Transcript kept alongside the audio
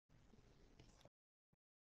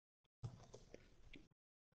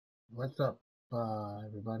What's up,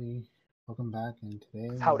 everybody? Welcome back, and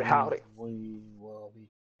today Howdy. we will be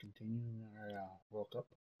continuing our World Cup.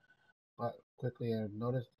 But quickly, I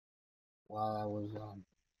noticed while I was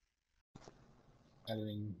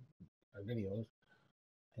editing our videos,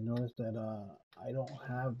 I noticed that I don't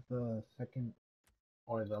have the second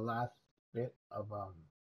or the last bit of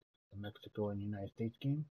the Mexico and United States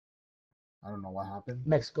game. I don't know what happened.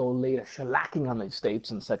 Mexico laid a shellacking on the States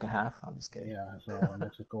in the second half. I'm just kidding. Yeah, so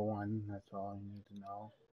Mexico won. That's all you need to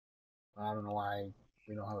know. I don't know why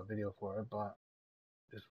we don't have a video for it, but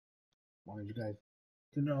just wanted you guys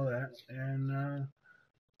to know that, and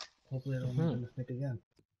hopefully I don't make a mistake again.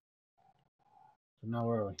 So now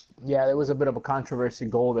where are we? Yeah, there was a bit of a controversy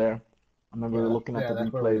goal there. I remember looking at the that's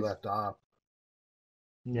replays. where we left off.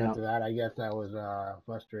 Yeah. After that, I guess I was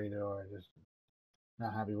frustrated or just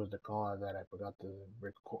not happy with the call that I forgot to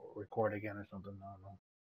record again or something. I don't know.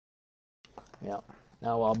 Yeah.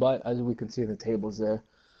 Now, well, but as we can see in the tables there,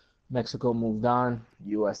 Mexico moved on.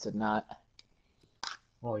 U.S. did not.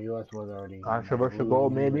 Well, U.S. was already controversial goal,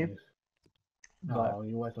 maybe. No, but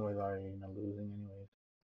U.S. was already losing anyways.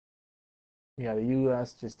 Yeah, the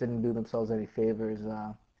U.S. just didn't do themselves any favors.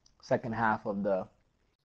 Second half of the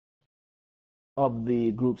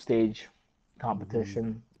group stage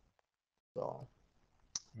competition. So.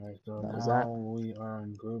 Alright, so now we are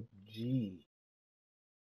in Group G.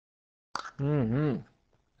 And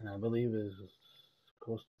I believe is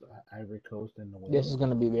Ivory Coast and the Wales. This is going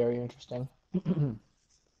to be very interesting.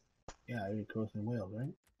 Yeah, Ivory Coast and Wales,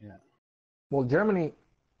 right? Yeah. Well, Germany,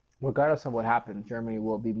 regardless of what happens, Germany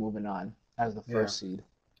will be moving on as the first seed.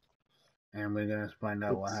 And we're gonna find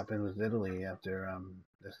out what happened with Italy after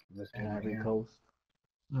this game right Ivory here. Coast.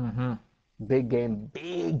 Big game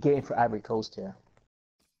for Ivory Coast here.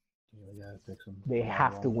 Yeah, we gotta fix them. They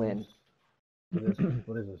have to win.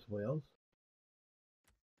 What is this? Wales?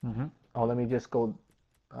 Oh, let me just go.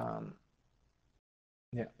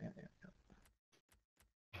 Yeah.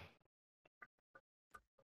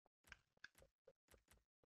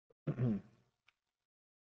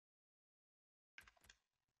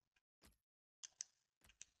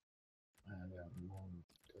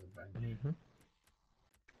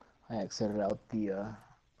 I exited out I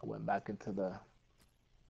went back into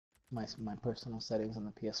my personal settings on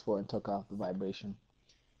the PS4 and took off the vibration.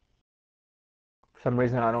 For some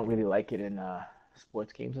reason, I don't really like it in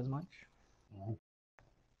sports games as much.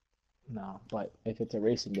 No, but if it's a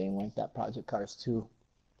racing game like that Project Cars 2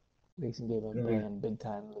 racing game, I'm playing big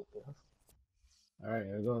time. All right,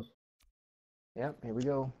 here it goes. Yep, here we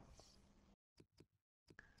go.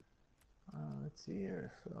 Let's see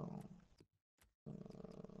here. So,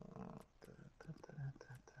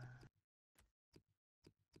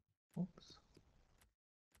 oops.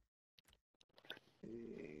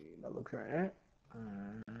 That looks right.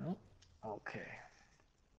 Okay.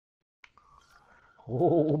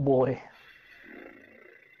 Oh boy.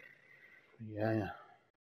 Yeah.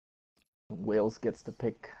 Wales gets to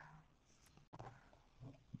pick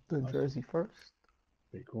the jersey first.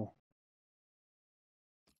 Pretty cool.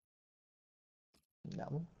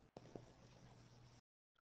 That one.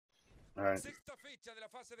 All right. Sexta fecha de la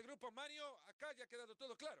fase de grupos, Mario. Acá ya ha quedado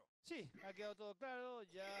todo claro. Sí, ha quedado todo claro.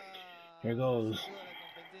 Ya here goes. la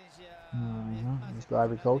competencia Let's go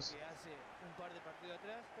Ivory Coast. que hace un par de partidos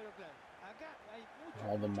atrás, pero claro, acá hay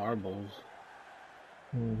All the marbles.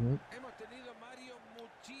 Hemos tenido, Mario,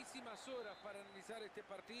 muchísimas horas para analizar este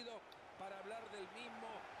partido, para hablar del mismo.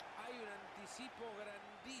 Hay un anticipo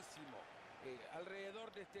grandísimo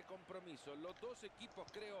alrededor de este compromiso. Los dos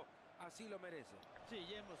equipos, creo, así lo merecen. Sí,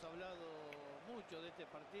 ya hemos hablado mucho de este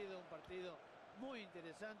partido, un partido muy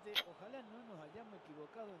interesante. Ojalá no nos hayamos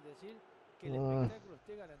equivocado en decir que el espectáculo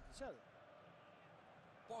esté garantizado.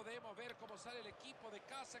 Podemos ver cómo sale el equipo de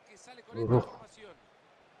casa que sale con esta formación.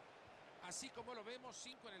 Así como lo vemos,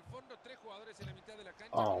 5 en el fondo, 3 jugadores en la mitad de la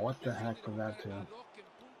cancha. Oh, what the heck was that too? Dos que en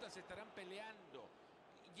punta se estarán peleando,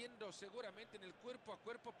 yendo seguramente en el cuerpo a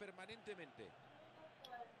cuerpo permanentemente.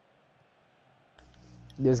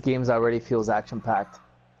 This game already feels action-packed.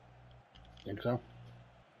 Think so?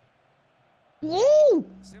 Woo!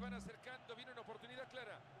 Se van acercando, viene una oportunidad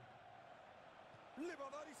clara. Le va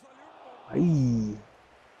a dar y sale un...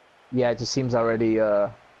 Yeah, it just seems already,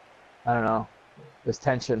 I don't know, there's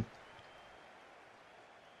tension.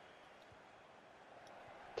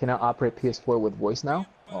 Can I operate PS4 with voice now?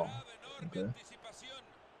 Oh, okay.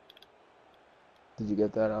 Did you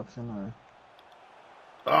get that option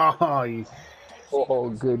or? Oh,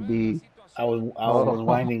 good D. I was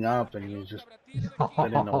winding up and you just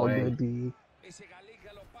put in the way. Good D.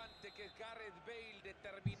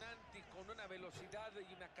 velocidad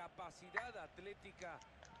y una capacidad atlética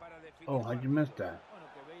para definir Oh, how'd you miss partidos. that? Bueno,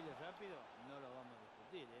 que Bale es rápido, no lo vamos a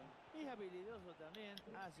discutir, ¿eh? Es habilidoso también,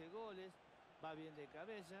 hace goles, va bien de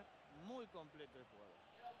cabeza, muy completo el jugador.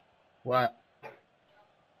 What?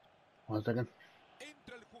 1 second.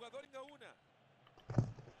 Entra el jugador en una.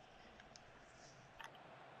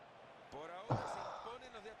 Por ahora se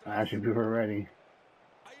imponen los de atrás. Actually, we were ready.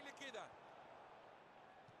 Ahí le queda.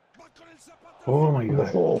 Va con el zapatazo. Oh my god.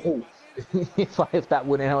 Oh. If that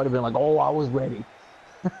went in, I would have been like, oh, I was ready.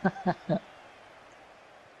 Le ha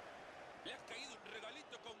caído un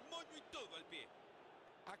regalito con moño y todo al pie.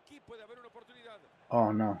 Aquí puede haber una oportunidad.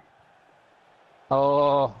 Oh no.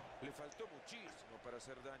 Oh. Le faltó muchísimo para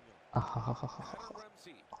hacer daño. Oh. Aaron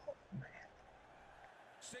Ramsey.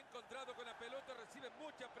 Se ha encontrado con la pelota, recibe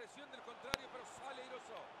mucha presión del contrario, pero sale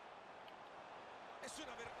airoso. Es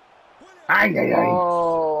una vergüenza. Ay, ay, ay.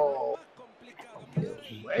 Oh. Más complicado quedar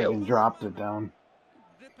ahí. Bale dropped it down.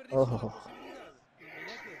 Desperdició la Oh. posibilidad. Y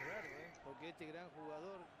mirá que es raro, ¿eh? Porque este gran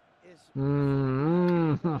jugador es...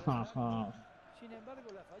 Mm. Sin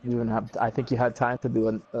embargo, la falló. You even have. I think you had time to do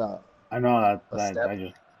I know that, a step.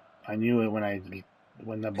 I knew it when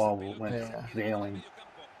the ball Esa pelota went Yeah. salida por el sailing. medio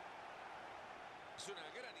campo. Es una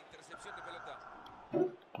gran intercepción de pelota.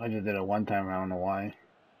 I just did it one time, I don't know why.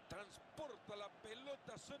 Transporta la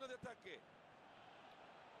pelota a zona de ataque.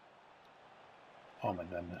 Oh my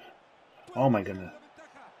goodness. Oh my goodness. La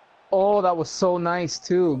ventaja. Oh, that was so nice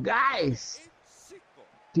too, guys. En seco.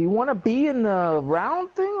 Do you want to be in the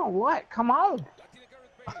round thing or what? Come on. La tiene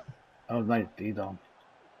Gareth Bale. That was nice, D-Zone.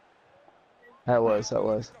 That was.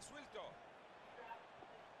 Está suelto.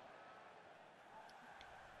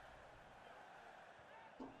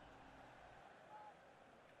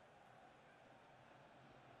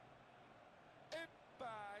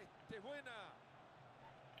 ¡Epa! Esta es buena.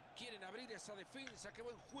 Quieren abrir esa defensa. Qué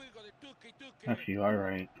buen juego de Tuque y Tuque. Actually, you are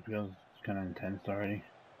right. It feels kind of intense already.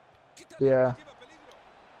 ¿Qué tal? Yeah. Lleva peligro.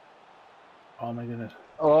 Oh my goodness.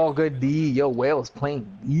 Oh, good D. Yo, Wales playing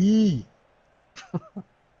D.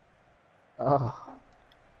 Oh.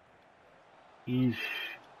 Eesh.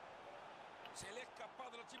 Se le ha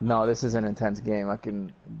escapado la No, chimba. this is an intense game. I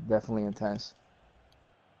can definitely intense.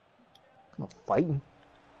 I'm fighting.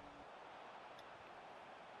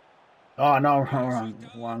 Oh no, Ha wrong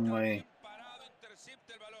soltado la way. cabeza, parado,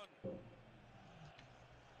 intercepta el balón.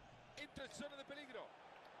 Entra en zona de peligro.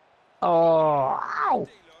 Oh, ow.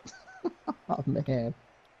 Taylor. Oh, man.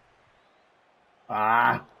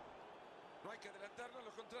 Ah, No hay que adelantarnos,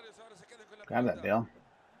 los contrarios ahora se quedan con la grab that, pelota. Bale.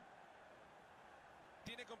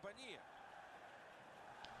 Tiene compañía.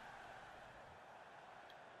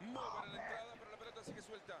 Muy buena la entrada, pero la pelota sigue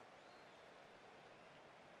suelta.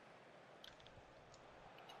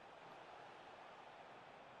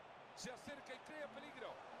 Se acerca y crea peligro.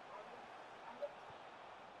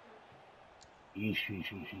 Eesh.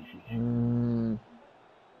 Mm.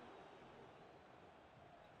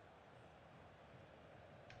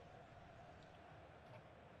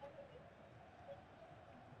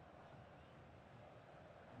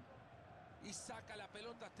 Y saca la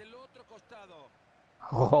pelota hasta el otro costado.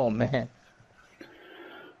 Oh, man.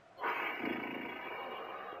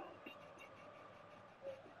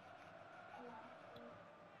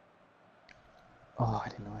 Oh, I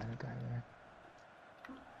didn't know I had a guy there.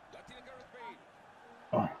 La tiene Gareth Bale.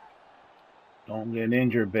 Oh, don't get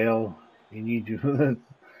injured, Bale. We need you. Quizá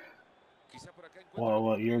por acá encuentre la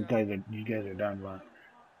well, you oportunidad. guys are done, but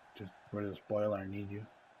just for the spoiler, I need you.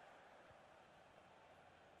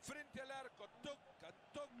 Frente al arco. Toca.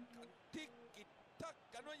 Tiki,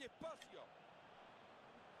 taca. No hay espacio.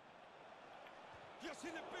 Y así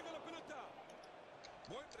le pega la pelota.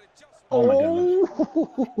 Buen rechazo. Oh my goodness.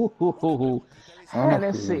 Oh,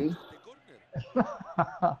 Hennessy. De córner.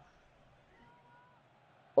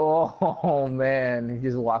 Oh, man. He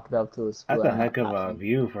just walked up to his That's foot. a heck of a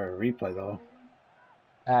view for a replay, though.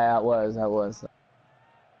 That was. Oh,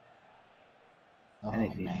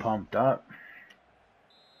 And he's man. pumped up.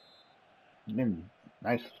 Been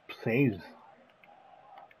nice saves.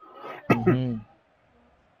 Mm-hmm.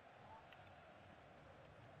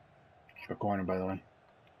 Your corner, by the way.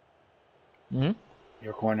 Mm-hmm.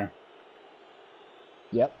 Your corner.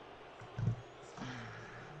 Yep.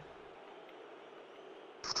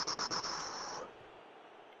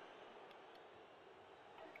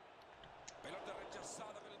 Pelota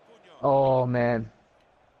rechazada con el puño. Oh, man.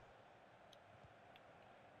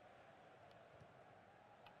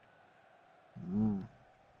 Mm.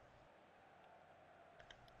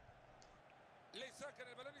 Le sacan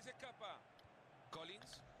el balón y se escapa.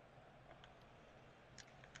 Collins.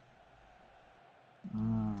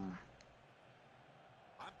 Mm.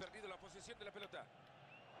 Han perdido la posesión de la pelota.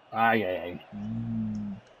 Ay, ay, ay.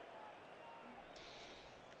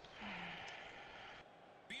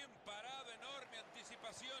 Bien parado, enorme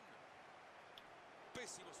anticipación.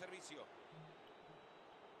 Pésimo servicio.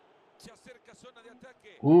 Se acerca zona de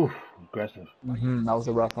ataque. Oof, aggressive. That was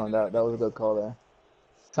a rough one. That was a good call there.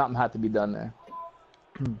 Something had to be done there.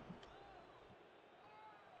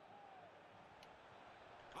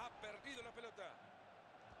 Ha perdido la pelota.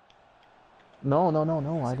 No.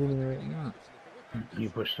 I didn't even. You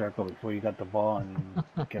push circle before you got the ball and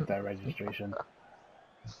get that registration.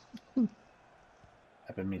 Happened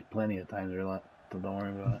to me plenty of times, so don't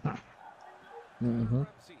worry about it.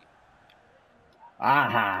 Ah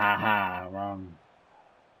ha ha ha, wrong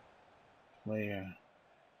player.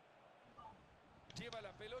 Lleva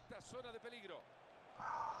la pelota a zona de peligro.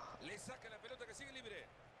 Le saca la pelota que sigue libre.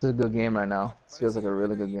 It's a good game right now. This feels like a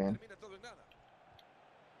really good game.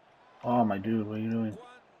 Oh, my dude, what are you doing?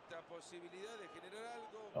 Cuánta posibilidad de generar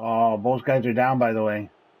algo. Oh, both guys are down, by the way.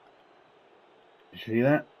 You see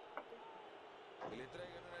that? Que le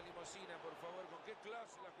traigan una limusina, por favor. ¿Con qué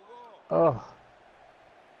clase la jugó? Oh.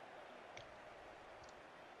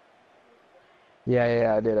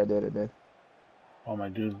 Yeah, I did. Oh, my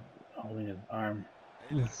dude holding his arm.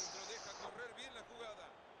 El árbitro deja correr bien la jugada.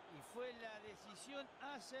 Y fue la decisión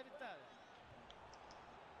acertada.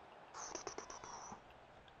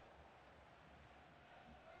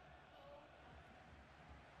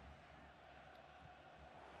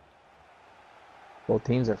 Both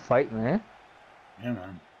teams are fighting, man. Yeah,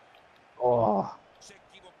 man. Oh. Se ha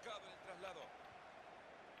equivocado en el traslado.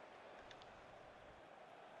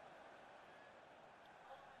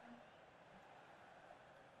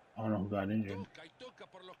 I don't know who got injured. Toca y toca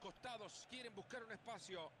por los costados. Quieren buscar un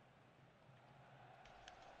espacio.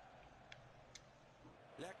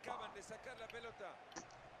 Le acaban de sacar la pelota.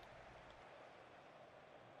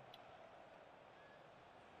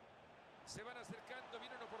 Se van acercando.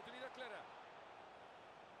 Viene una oportunidad clara.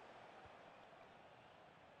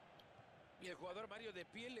 Y el jugador Mario de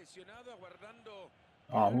pie lesionado, aguardando.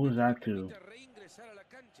 Oh, who's that to? Reingresar a la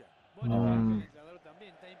cancha. Bueno, el entrenador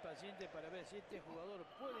también está impaciente para ver si este jugador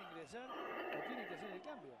puede ingresar o tiene que hacer el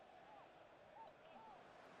cambio.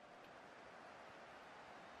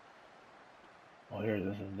 Oh, here,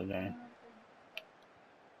 this is the guy.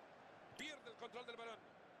 Pierde el control del balón.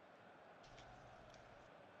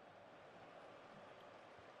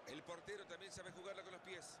 El portero también sabe jugarla con los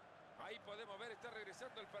pies. Ahí podemos ver, está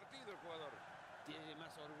regresando al partido el jugador. Tiene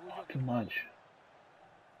más orgullo que Too much.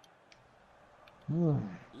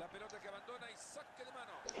 La pelota que abandona y saque de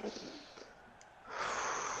mano.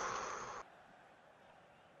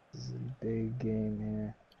 This is a big game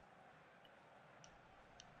here.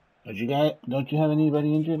 Don't you have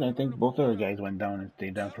anybody injured? I think both of our guys went down and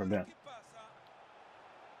stayed down for a bit.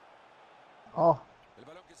 Oh. El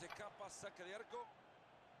balón que se escapa, saque de arco.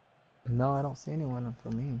 No, I don't see anyone for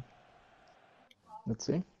me. Let's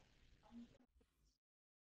see.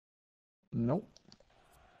 Nope.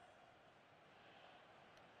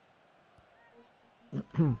 Muy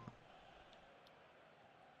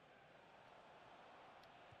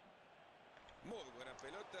buena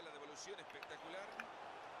pelota, la devolución espectacular.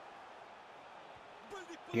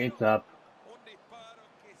 Gates up. Un disparo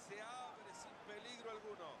que se abre sin peligro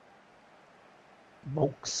alguno.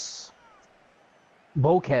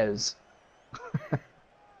 Boquez.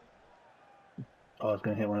 Oh, it's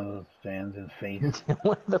gonna hit one of those fans in the face.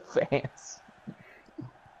 One of the fans.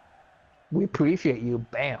 We appreciate you.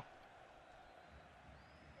 Bam.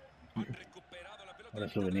 What a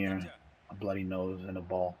souvenir. A bloody nose and a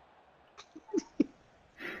ball.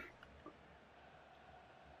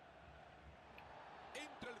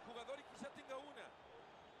 Entra el jugador y quizá tenga una.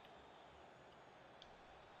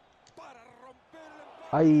 Para romper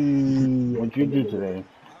el empate. What'd you do today?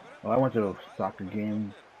 Well, I went to a soccer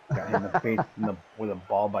game. Got hit in the face with a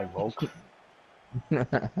ball by Volk.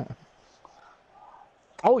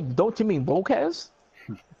 Oh, don't you mean Boquez?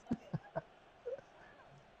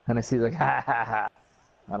 And I see like, ha ha ha.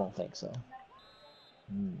 I don't think so.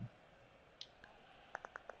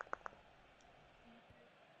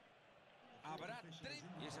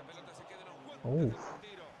 Oh.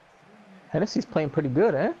 Hennessy's playing pretty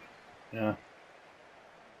good, eh? Yeah.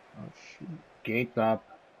 Oh, shoot. Gates up.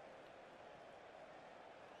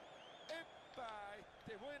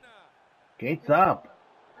 Gates up.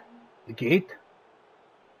 The gate?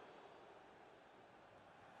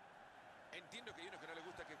 Entiendo que hay unos que no les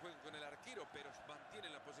gusta que jueguen con el arquero, pero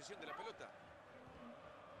mantienen la posesión de la pelota.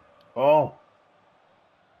 Oh.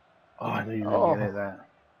 Oh, I thought you were going to get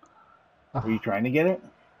it. Were you trying to get it?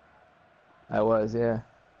 I was, yeah.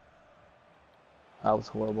 That was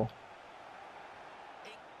horrible.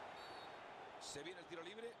 Se viene el tiro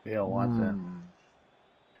libre. Bale wants it.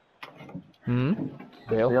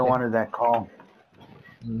 Bale? Bale wanted that call.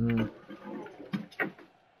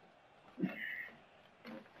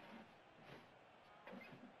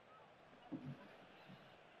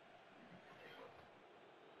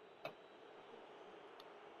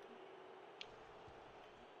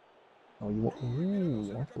 Oh, you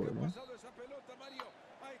went for it, man.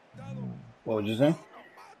 What would you say?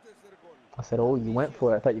 I said, oh, you went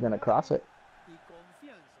for it. I thought you were going to cross it. Y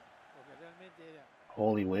confianza, porque realmente era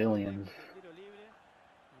Holy Walians. tiro libre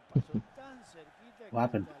y pasó tan cerquita que What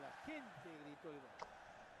happened? hasta la gente gritó el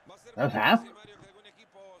gol. That was half?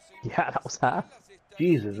 Yeah, that was half.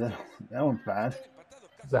 Jesus, that went fast.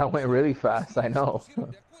 That went really fast, I know.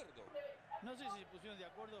 No sé si se pusieron de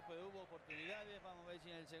acuerdo, pero hubo oportunidades. Vamos a ver si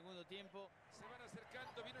en el segundo tiempo.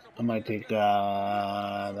 I might take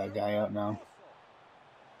that guy out now.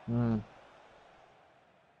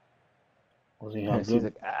 We'll see how Hennessy's good.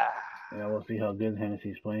 like, ah. Yeah, we'll see how good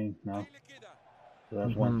Hennessy's playing now. So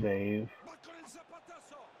that's one save.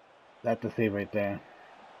 That's a save right there.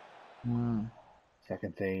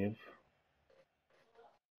 Second save.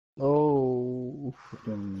 Oh.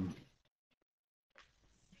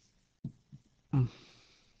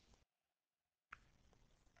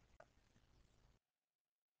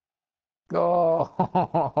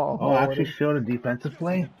 Oh, actually showed a defensive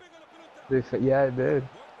play? Yeah, it did.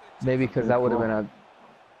 Maybe because that would have been a...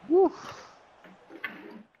 Woo.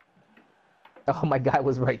 Oh, my guy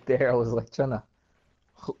was right there. I was like trying to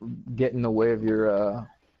get in the way of your...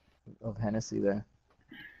 of Hennessy there.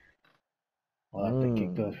 I'll have to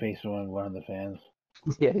kick to the face of one of the fans.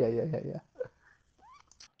 Yeah.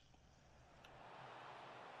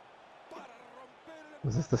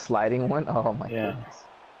 Was this the sliding one? Oh, my goodness.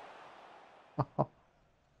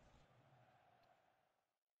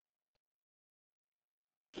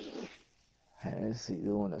 Hennessy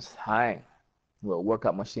doing his thing. Little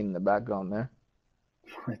workout machine in the background there.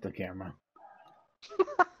 With the camera.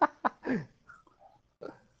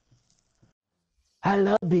 I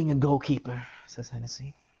love being a goalkeeper, says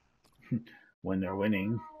Hennessy. When they're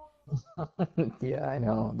winning. Yeah, I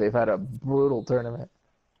know. They've had a brutal tournament.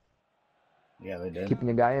 Yeah, they did. Keeping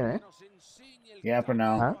a guy in, eh? Yeah, for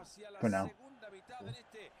now. Huh? For now.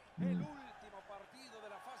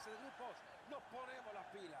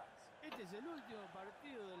 Este es el último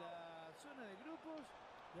partido de la zona de grupos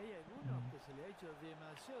y hay algunos que se le ha hecho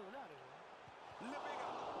demasiado largo.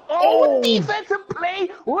 Oh, defensive play!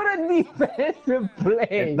 What a defensive play!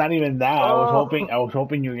 It's not even that. I was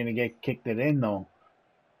hoping you were gonna get kicked it in though.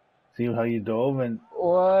 See how you dove and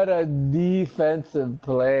what a defensive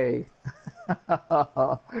play.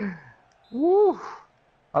 Woo!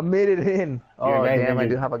 I made it in. Oh damn, I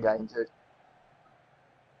do have a guy injured.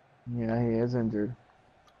 Yeah, he is injured.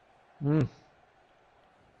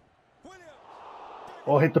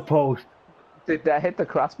 Oh, hit the post. Did that hit the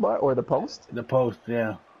crossbar or the post? The post,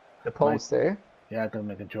 yeah. The post, eh? Yeah, because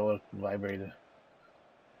my controller vibrated.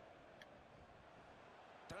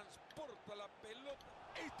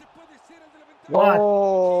 What?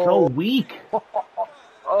 Oh. So weak.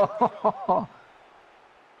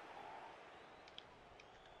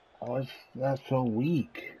 Oh, That's so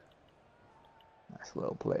weak. nice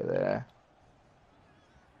little play there.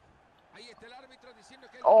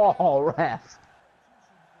 Oh, ref.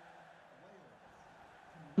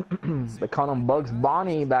 They call him Bugs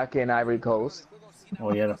Bunny back in Ivory Coast.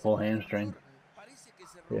 Oh, he had a full hamstring.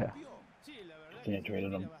 Yeah. Can't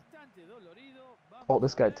trade him. Oh,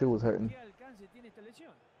 this guy too was hurting.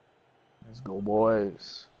 Let's go,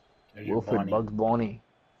 boys. Wilfred Bugs Bunny.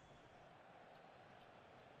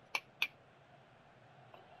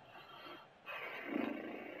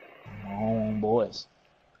 Oh, boys.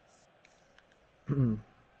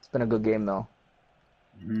 It's been a good game, though.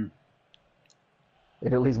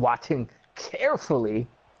 Italy's watching carefully.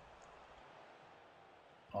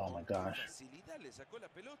 Oh my gosh.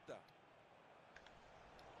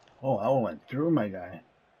 Oh, that one went through my guy.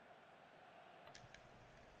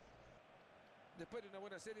 Después de una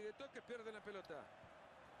buena serie de toques, pierde la pelota.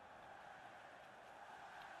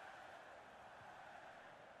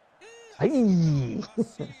 ¡Ay!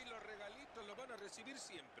 Así los regalitos los van a recibir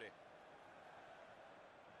siempre.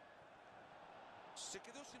 Se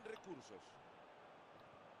quedó sin recursos.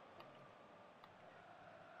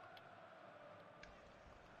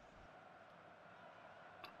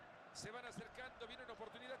 Se van acercando, viene una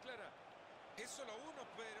oportunidad clara. Es solo uno,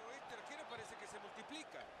 pero este arquero parece que se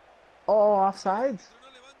multiplica. Oh, offside.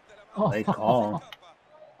 Late call.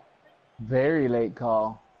 Very late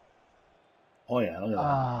call. Oh yeah, look at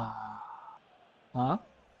that. Huh?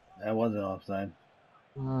 That wasn't offside.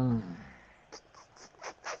 Mm.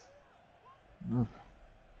 Mm.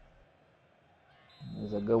 It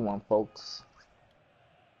was a good one, folks.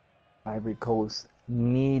 Ivory Coast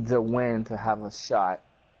needs a win to have a shot.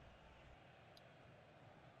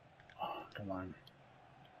 Oh, come on.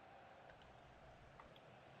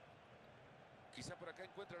 Quizá por acá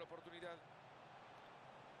encuentra la oportunidad.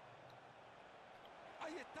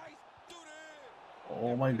 Ahí estáis, Touré.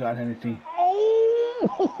 Oh my God, Hennessy.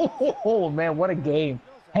 Oh man, what a game.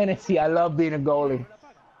 Hennessy, I love being a goalie.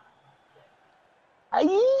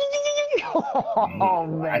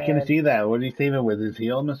 Oh I can man. see that. What did he save it with? His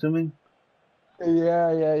heel, I'm assuming?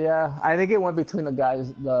 Yeah. I think it went between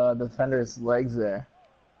the defender's legs there.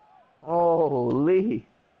 Holy.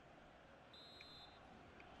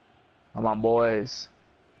 Come on, boys.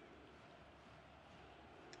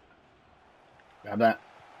 Grab that.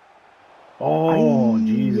 Oh,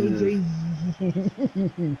 Jesus. En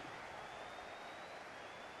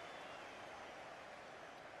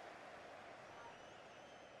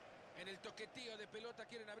el toquetío de pelota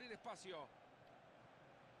quieren abrir espacio.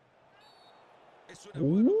 Es una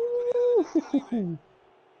buena oportunidad en el tiro libre.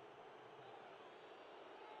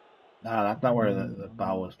 Nah, that's not where the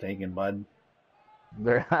foul was taken, bud.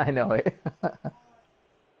 There, I know it.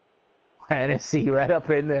 Hennessy right up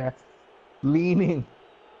in there, leaning,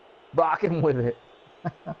 rocking with it.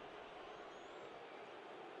 I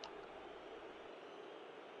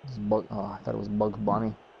thought it was Bugs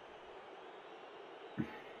Bunny.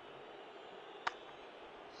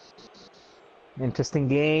 Interesting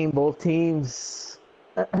game, both teams.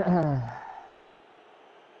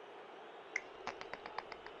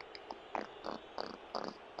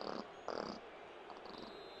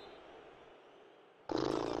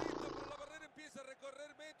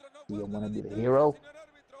 You want to be the hero?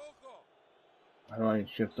 How do I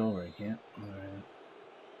shift over? I can't. Alright.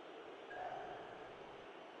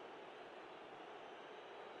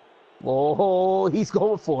 Oh, he's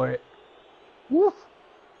going for it. Woof.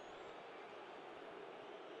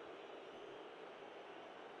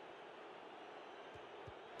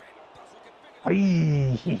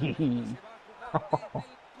 Hit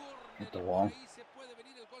the wall.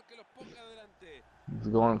 He's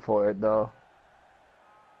going for it though.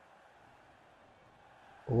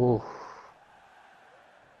 Ooh.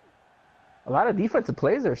 A lot of defensive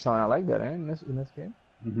plays are showing. I like that, in this game.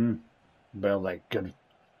 Mm-hmm. But like good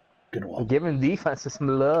wall. Giving defenses some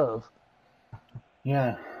love.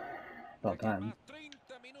 Yeah. About time.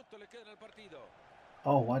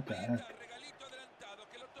 Oh, what the heck?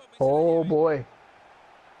 Oh boy.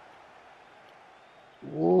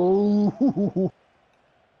 Ooh.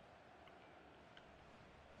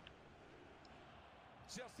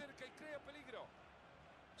 Se acerca y crea peligro.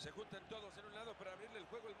 Se juntan todos en un lado para abrirle el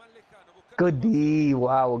juego el más lejano. Good D.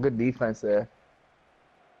 Wow, good defense there.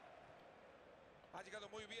 Ha llegado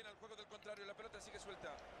muy bien al juego del contrario. La pelota sigue suelta.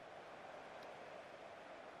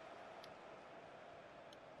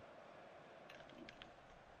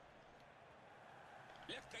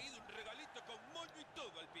 Le ha caído un regalito con moño y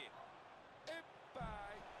todo al pie. ¡Epa!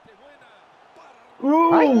 ¡Qué buena!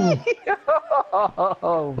 ¡Ay!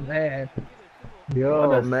 Oh, man. Yo,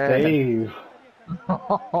 What a man. save.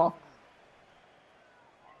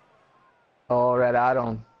 Oh, Red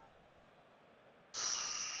Adam.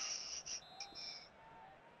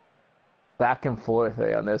 Back and forth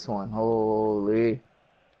on this one. Holy.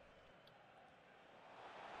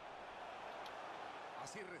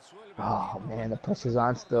 Oh, man, the pressure's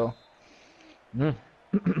on still.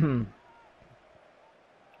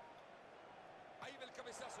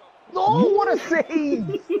 Oh, what a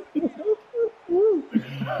save!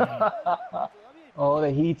 Oh,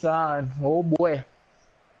 the heat's on. Oh, boy.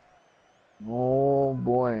 Oh,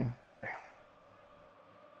 boy.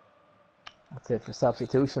 That's it for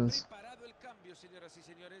substitutions.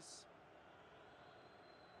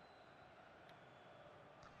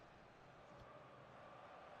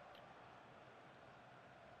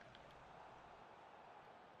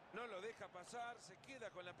 No lo deja pasar, se queda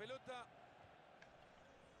con la pelota.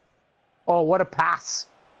 Oh, what a pass.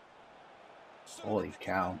 Holy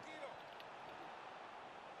cow.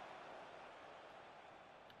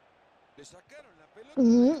 Le sacaron la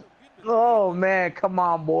pelota. Oh, man, come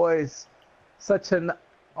on, boys. Such a...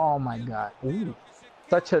 Oh, my God. Ooh.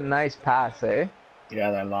 Such a nice pass, eh?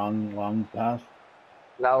 Yeah, that long pass.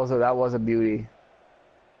 That was a beauty.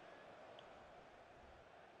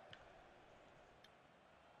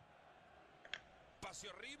 Pase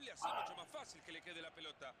horrible, así mucho más fácil que le quede la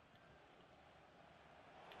pelota.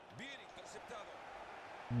 Bien interceptado.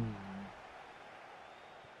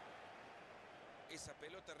 Esa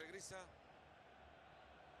pelota regresa.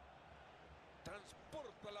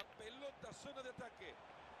 Transporta la pelota a zona de ataque.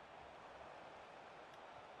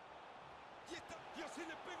 Y está, y así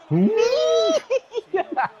le pega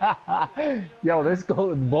la Yo, this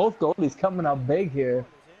goal, both goalies coming up big here.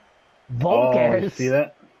 Oh, you see Volquez.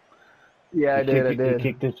 that? Yeah, I did. You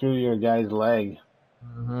kicked it through your guy's leg.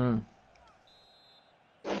 Mm-hmm.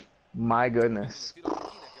 My goodness.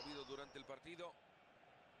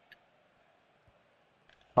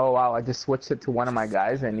 Oh wow, I just switched it to one of my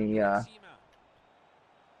guys and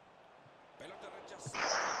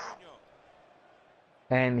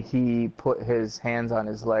he put his hands on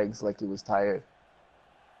his legs like he was tired.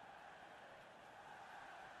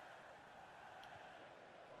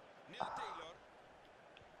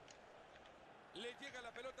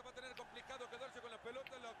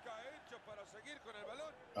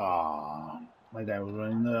 Oh, my guy was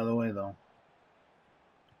running the other way though.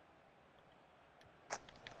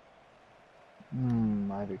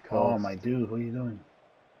 Ivory Coast. Oh, my dude, what are you doing?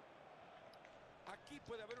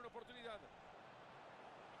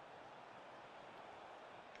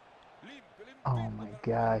 Oh my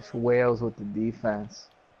gosh, Wales with the defense.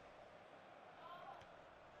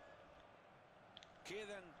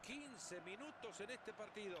 Quedan 15 minutos en este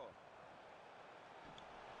partido.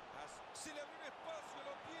 Se le abre un espacio,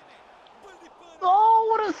 lo tiene. Oh,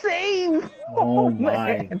 what a save! Oh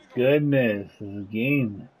my man. goodness, this is a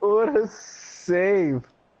game. What a save!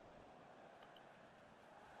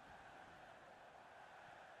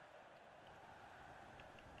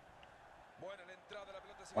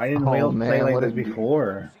 Why didn't Wales play like this a...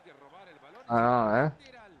 before? I don't know, eh?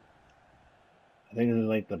 I think this is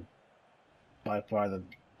like by far the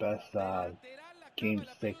best game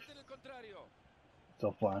 6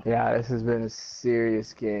 so far. Yeah, this has been a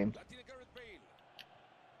serious game.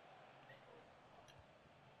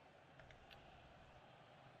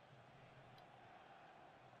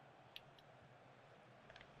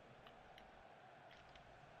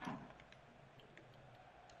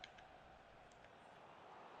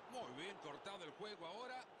 Muy bien cortado el juego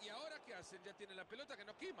ahora. ¿Y ahora qué hacen? Ya tienen la pelota que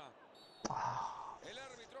no quema. El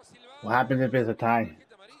árbitro ha silbado. What happens if it's a tie?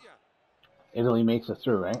 Italy makes it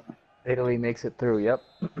through, right? Italy makes it through, yep.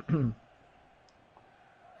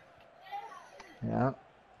 Yeah.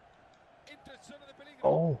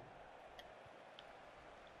 Oh.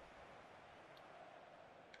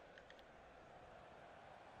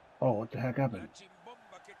 Oh, what the heck happened?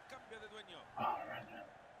 Oh,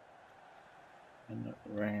 and it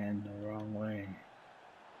ran the wrong way.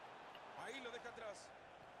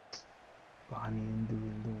 Bonnie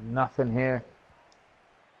doing nothing here.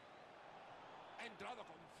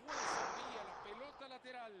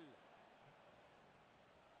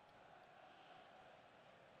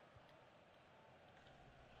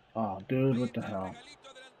 Oh, dude, what the hell?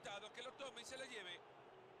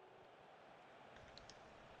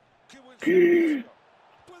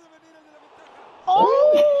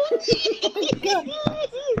 Oh!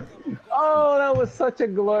 Oh, that was such a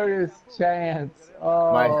glorious chance.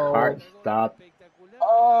 Oh. My heart stopped.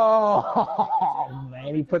 Oh,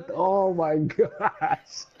 man, he put the, oh my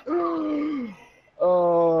gosh.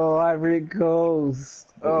 Oh, Ivory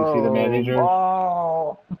Coast. You see the manager?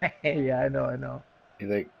 Oh, man, yeah, I know. He's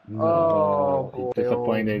like, no, oh, he's boy,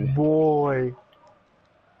 disappointed. Oh, boy.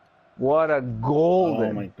 What a golden.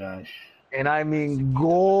 Oh my gosh. And I mean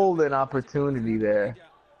golden opportunity there.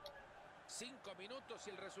 5 minutos y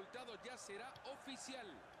el resultado ya será oficial.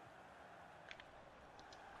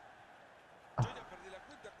 Yo ya perdí la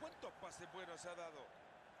cuenta. ¿Cuántos pases buenos ha dado?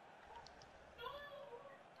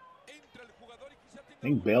 Entra el jugador y quizá tenga. I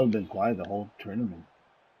think Bale been quiet the whole tournament.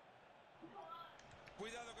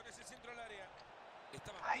 Cuidado con ese centro al área.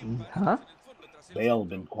 Huh? Bale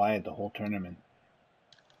been quiet the whole tournament.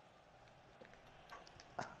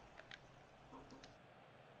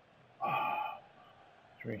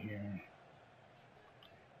 It's right here.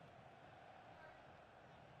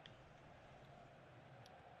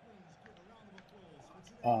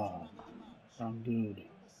 Oh, wrong dude.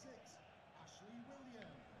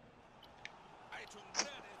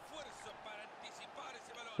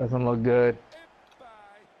 Doesn't look good.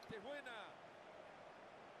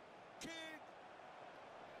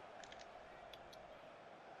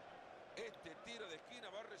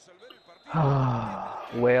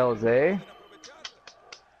 Wales, eh?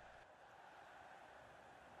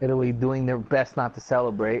 Italy doing their best not to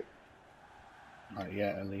celebrate. Not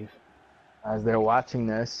yet, at least. As they're watching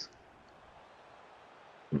this.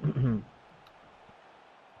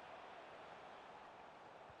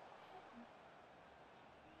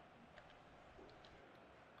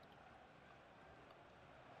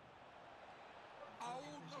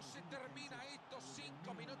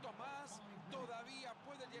 todavía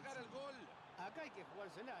puede llegar al gol. Acá hay que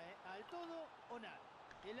jugársela, ¿eh? Al todo o nada.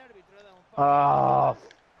 El árbitro ha dado un Ah, par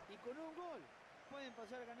y con un gol pueden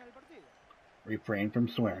pasar a ganar el partido. Refrain from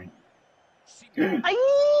swearing.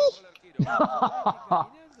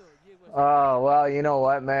 oh, well, you know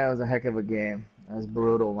what, man? It was a heck of a game. That's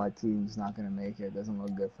brutal. My team's not going to make it. It doesn't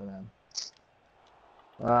look good for them.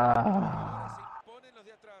 Ah.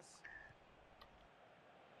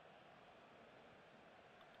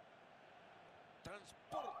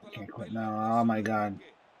 Can't quit now. Oh my God.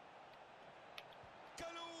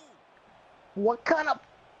 What kind of...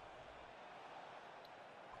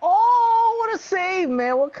 Oh, what a save,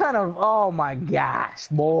 man. What kind of... Oh, my gosh,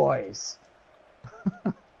 boys.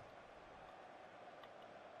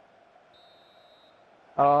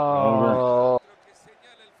 Oh.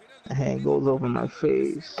 Hand goes over my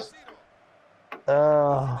face.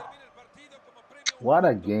 Oh. What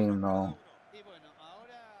a game, though.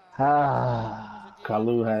 Ah.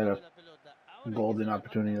 Kalu had a golden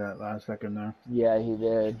opportunity that last second there. Yeah, he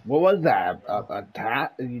did. What was that? A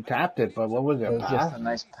tap? You tapped it, but what was it? It was Pass? just a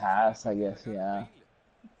nice pass, I guess, yeah.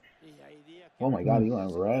 Oh my God, he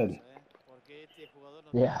went red.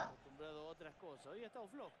 Yeah.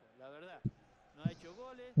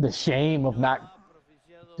 The shame of not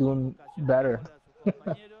doing better.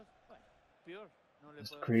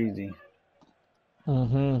 It's crazy.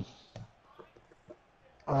 Mm-hmm.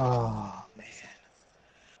 Oh, man.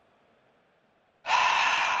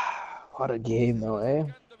 What a game, though, eh?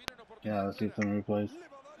 Yeah, let's see some replays.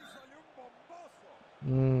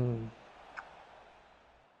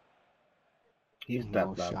 He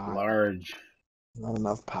stepped up large. Not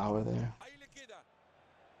enough power there.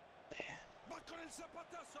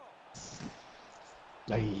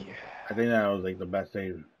 I think that was like the best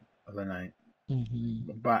save of the night.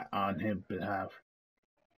 But on his behalf.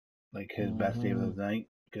 Like his best save of the night.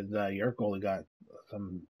 Because your goalie got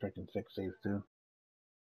some freaking 6 saves too.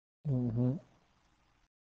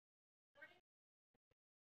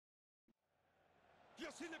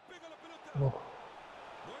 Oh.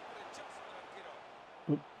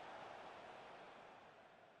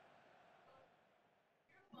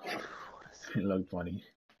 It looked funny.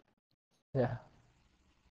 Yeah.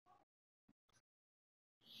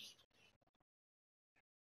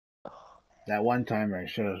 That one timer, I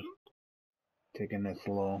should have taken it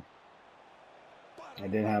slow. I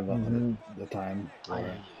did have the time for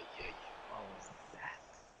it. What was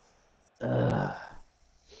that?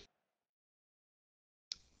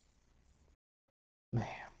 Man,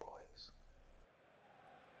 boys.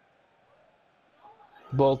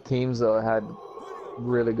 Both teams, though, had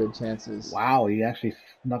really good chances. Wow, he actually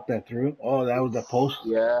snuck that through? Oh, that was the post?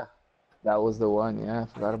 Yeah, that was the one. Yeah, I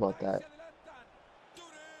forgot about that.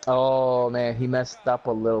 Oh, man, he messed up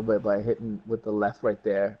a little bit by hitting with the left right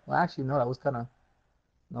there. Well, actually, no, that was kind of...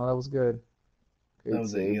 No, that was good. Great That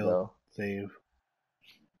was save, a though. save.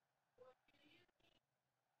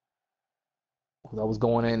 That was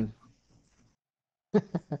going in. That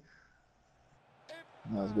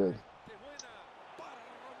was good.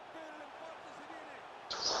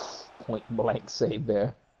 Point blank save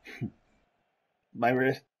there. My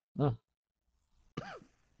wrist. I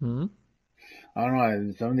don't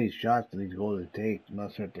know. Some of these shots that these goals take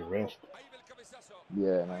must hurt the wrist.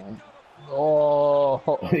 Yeah, man. Oh,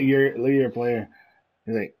 look at your player.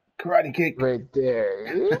 He's like karate kick right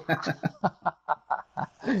there.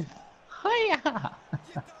 Hiya!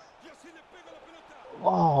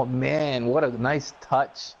 Oh man, what a nice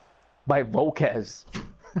touch by Volquez.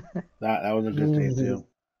 that was a good save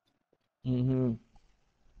too.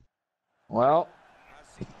 Well,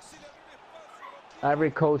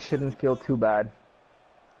 Ivory Coast shouldn't feel too bad.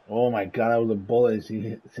 Oh my God, that was a bullet. See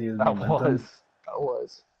his momentum? That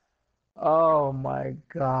was. Oh my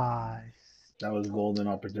gosh. That was golden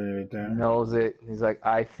opportunity right there. He knows it. He's like,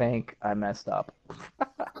 I think I messed up.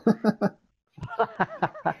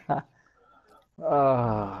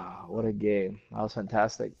 Oh, what a game. That was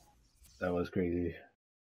fantastic. That was crazy.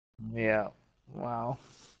 Yeah. Wow.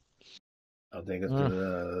 I'll take us to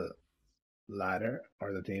the ladder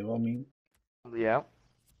or the table, I mean. Yeah.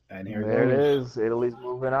 And here there goes. it is. Italy's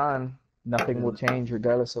moving on. Nothing will change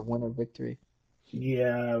regardless of win or victory.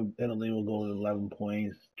 Yeah, Italy will go to 11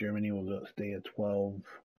 points. Germany will stay at 12.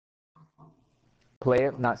 Play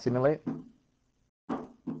it, not simulate?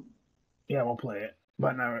 Yeah, we'll play it.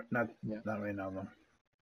 But not right now, though.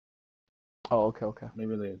 Oh, okay.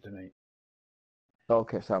 Maybe later tonight.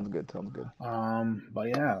 Okay, sounds good. But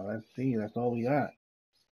yeah, let's see. That's all we got.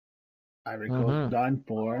 Ivory Coast done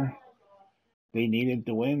for. They needed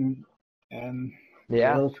to win, and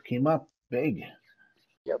Wales came up big.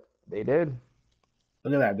 Yep, they did.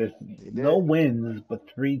 Look at that. There's They no did. wins, but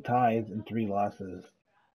 3 ties and 3 losses.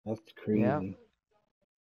 That's Yeah, crazy.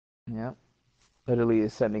 yeah. Italy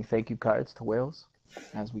is sending thank you cards to Wales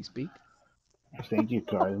as we speak. Thank you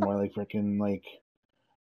cards, more like freaking like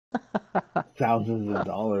thousands of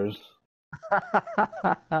dollars.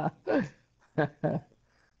 They're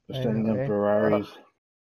sending them Anyway, Ferraris.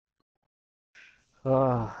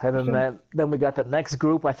 and Send, then we got the next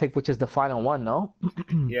group, I think, which is the final one, no?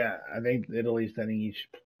 yeah, I think Italy's sending each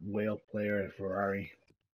Wales player a Ferrari.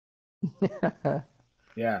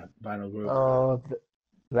 Yeah, final group. Oh,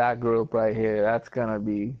 that group right here, that's gonna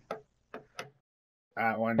be.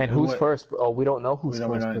 And who's first? Oh, we don't know who's first.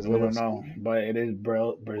 We Brazil or don't know, Sweden. but it is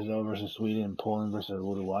Brazil versus Sweden and Poland versus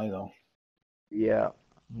Uruguay though. Yeah,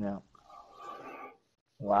 yeah.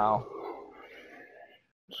 Wow.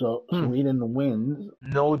 So Sweden wins.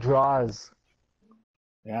 No draws.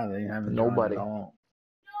 Yeah, they haven't drawn at Nobody. all.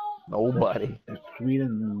 Nobody. If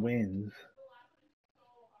Sweden wins,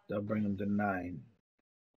 they'll bring them to 9.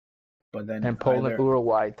 But then And if Poland, either,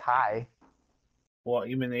 Uruguay tie. well,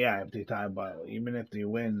 even if they tie, but even if they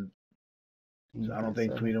win, I don't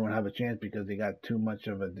think Sweden would have a chance because they got too much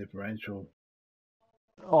of a differential.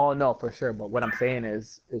 Oh no, for sure. But what I'm saying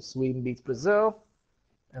is, if Sweden beats Brazil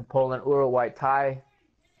and Poland, Uruguay tie,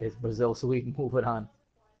 is Brazil, Sweden moving on?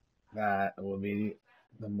 That would be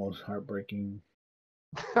the most heartbreaking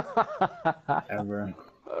ever.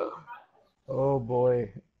 Oh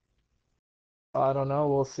boy. I don't know.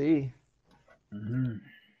 We'll see. Mm-hmm.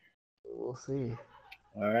 We'll see.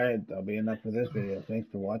 All right, that'll be enough for this video. Thanks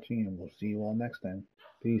for watching, and we'll see you all next time.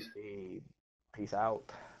 Peace. Peace out.